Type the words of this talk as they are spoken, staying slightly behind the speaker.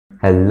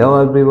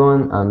Hello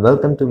everyone and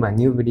welcome to my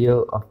new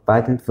video of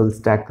Python full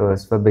stack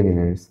course for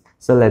beginners.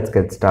 So let's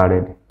get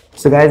started.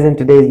 So guys, in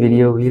today's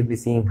video we'll be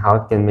seeing how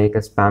to make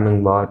a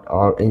spamming bot,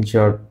 or in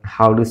short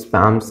how to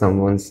spam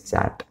someone's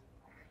chat.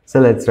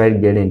 So let's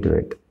get into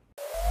it.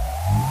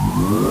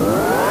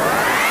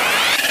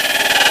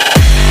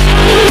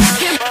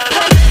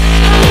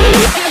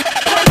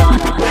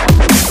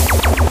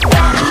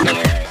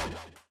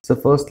 So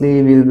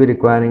firstly, we'll be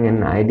requiring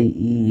an IDE.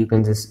 You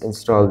can just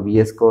install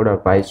VS Code or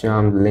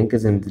PyCharm. The link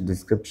is in the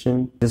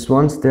description. Just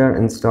once they're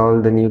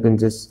installed, then you can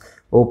just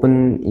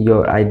open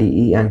your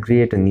IDE and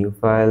create a new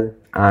file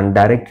and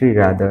directory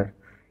rather.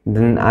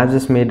 Then I've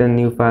just made a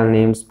new file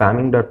named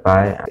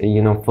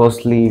spamming.py.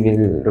 Firstly,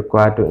 we'll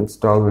require to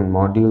install one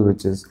module,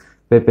 which is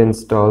pip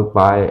install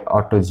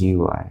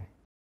py-auto-GUI.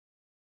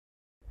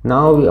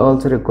 Now we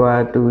also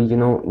require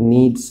to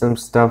need some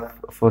stuff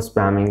for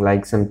spamming,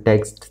 like some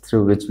text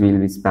through which we'll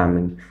be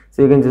spamming.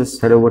 So you can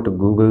just head over to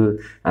Google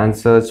and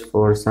search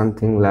for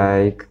something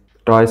like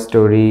Toy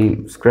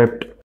Story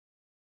script,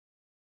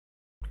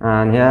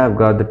 and here I've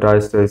got the Toy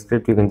Story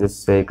script. You can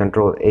just say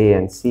Control A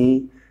and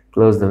C,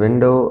 close the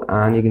window,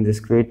 and you can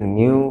just create a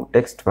new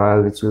text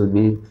file which will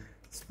be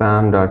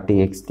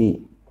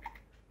spam.txt.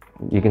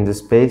 You can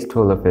just paste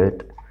all of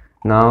it.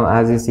 Now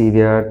as you see,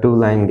 there are two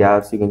line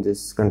gaps. You can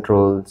just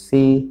Control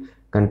C,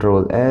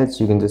 Control H,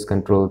 you can just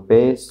Control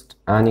paste,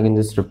 and you can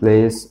just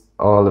replace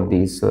all of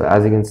these. So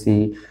as you can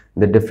see,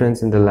 the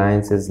difference in the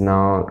lines is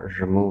now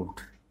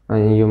removed,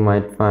 and you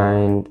might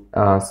find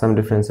some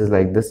differences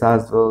like this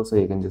as well. So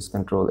you can just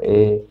Control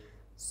A,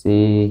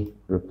 C,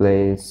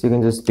 replace. You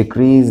can just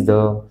decrease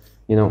the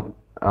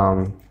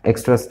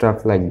extra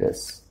stuff like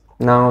this.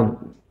 Now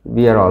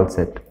we are all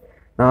set.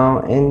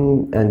 Now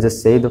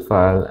just save the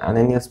file, and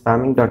in your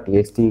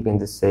spamming.txt you can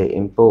just say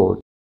import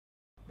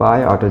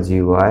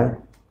py-auto-GUI,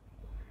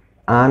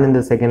 and in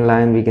the second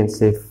line we can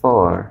say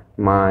for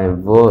my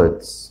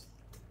words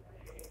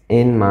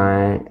in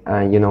my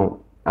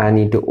I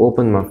need to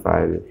open my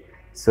file,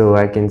 so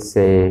I can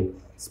say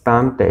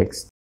spam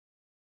text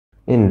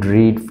in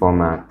read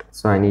format.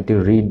 So I need to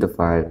read the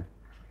file,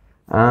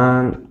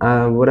 and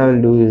what I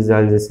will do is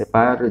I'll just say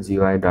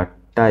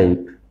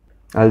py-auto-GUI.type.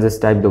 I'll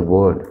just type the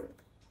word,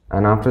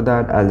 and after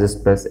that I'll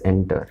just press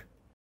enter.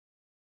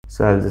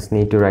 So I'll just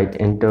need to write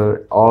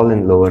enter all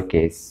in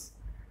lowercase.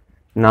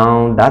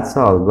 Now that's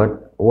all.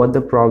 But what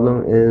the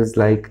problem is,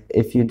 like,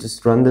 if you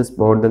just run this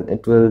bot, then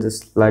it will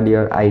just flood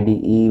your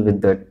IDE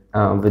with the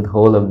with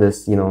whole of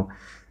this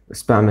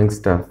spamming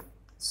stuff.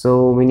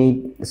 So we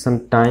need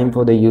some time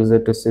for the user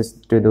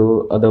to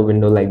do other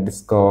window like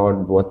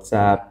Discord,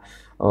 WhatsApp,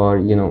 or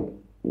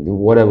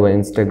whatever,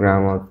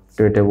 Instagram or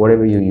Twitter,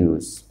 whatever you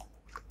use.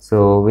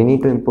 So we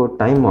need to import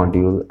time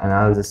module, and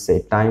I'll just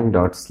say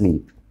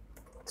time.sleep.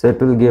 So it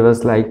will give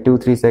us like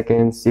 2-3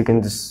 seconds. You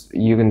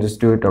can just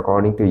do it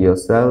according to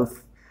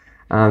yourself,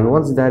 and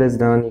once that is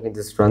done, you can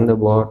just run the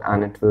bot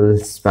and it will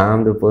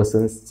spam the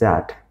person's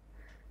chat.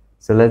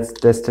 So let's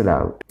test it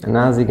out, and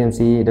as you can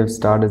see, it has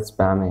started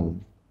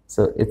spamming.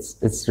 So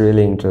it's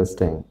really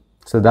interesting.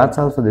 So that's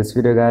all for this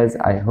video, guys.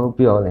 I hope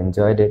you all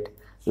enjoyed it.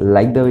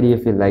 Like the video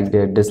if you liked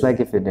it, dislike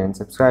if you didn't,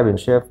 subscribe and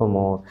share for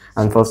more.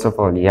 And first of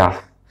all,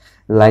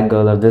 like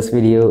goal of this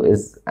video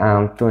is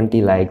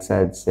 20 likes,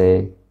 I'd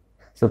say.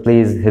 So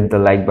please hit the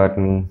like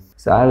button.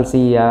 So I'll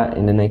see ya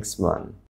in the next one.